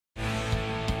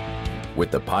With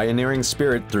the pioneering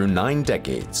spirit through 9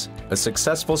 decades, a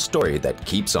successful story that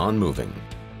keeps on moving.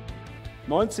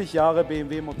 90 Jahre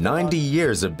BMW Motorrad. 90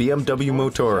 years of BMW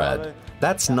Motorrad.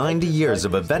 That's 90 years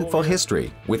of eventful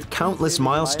history with countless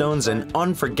milestones and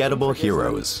unforgettable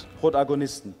heroes.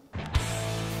 Protagonisten.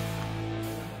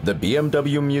 The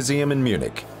BMW Museum in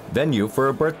Munich, venue for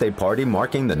a birthday party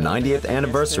marking the 90th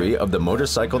anniversary of the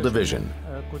motorcycle division.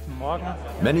 Guten Morgen.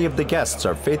 Many of the guests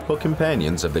are faithful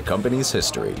companions of the company's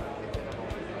history.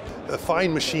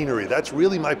 Fine machinery, that's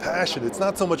really my passion. It's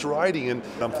not so much riding, and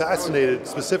I'm fascinated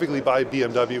specifically by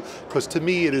BMW because to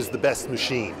me it is the best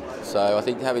machine. So I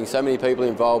think having so many people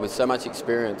involved with so much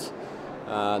experience,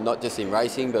 not just in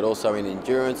racing but also in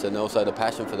endurance and also the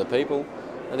passion for the people,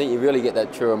 I think you really get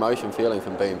that true emotion feeling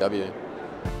from BMW.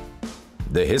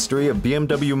 The history of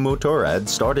BMW Motorrad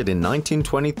started in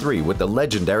 1923 with the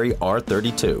legendary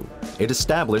R32. It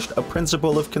established a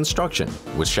principle of construction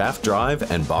with shaft drive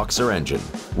and boxer engine,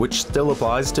 which still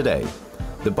applies today.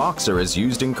 The boxer is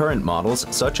used in current models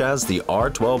such as the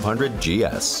R1200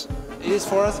 GS. It is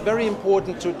for us very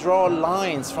important to draw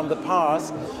lines from the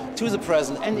past to the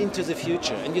present and into the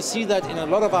future. And you see that in a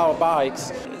lot of our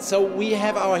bikes. So we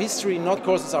have our history, not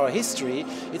because it's our history,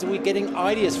 it's we're getting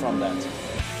ideas from that.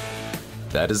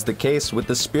 That is the case with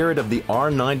the spirit of the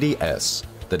R90S.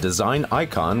 The design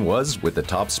icon was, with a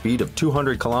top speed of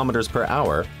 200 kilometers per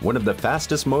hour, one of the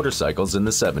fastest motorcycles in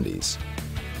the 70s.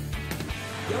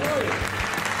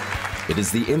 It is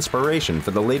the inspiration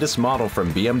for the latest model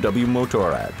from BMW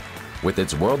Motorrad, with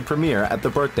its world premiere at the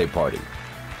birthday party.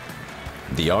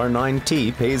 The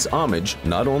R9T pays homage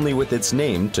not only with its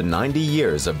name to 90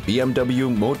 years of BMW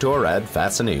Motorrad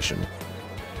fascination.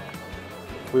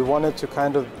 We wanted to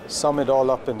kind of sum it all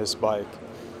up in this bike.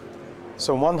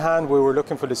 So on one hand, we were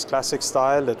looking for this classic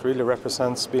style that really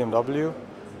represents BMW.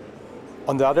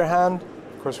 On the other hand,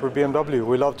 of course, we're BMW.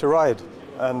 We love to ride,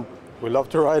 and we love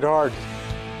to ride hard.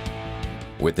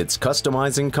 With its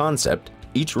customizing concept,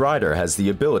 each rider has the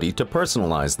ability to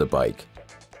personalize the bike.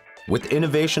 With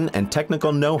innovation and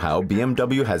technical know-how,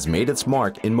 BMW has made its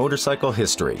mark in motorcycle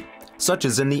history, such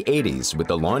as in the 80s with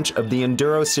the launch of the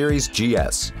Enduro Series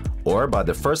GS, or by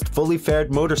the first fully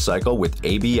fared motorcycle with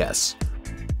ABS.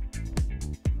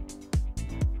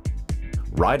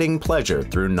 Riding pleasure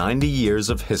through 90 years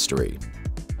of history.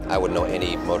 I wouldn't know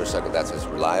any motorcycle that's as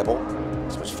reliable,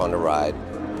 as much fun to ride,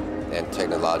 and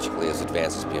technologically as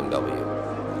advanced as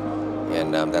BMW.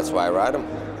 And that's why I ride them.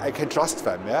 I can trust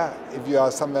them, yeah. If you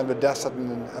are somewhere in the desert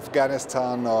in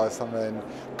Afghanistan or somewhere in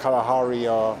Kalahari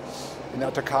or in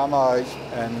Atacama,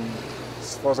 and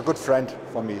it was a good friend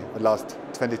for me the last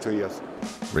 22 years.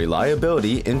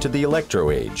 Reliability into the electro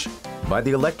age by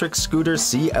the electric scooter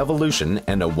C Evolution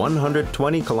and a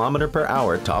 120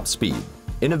 km/h top speed.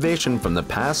 Innovation from the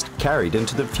past carried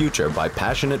into the future by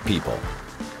passionate people.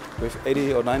 With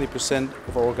 80 or 90%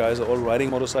 of our guys are all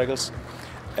riding motorcycles,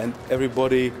 and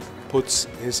everybody puts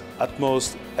his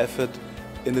utmost effort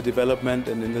in the development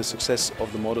and in the success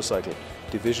of the motorcycle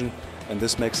division, and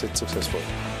this makes it successful.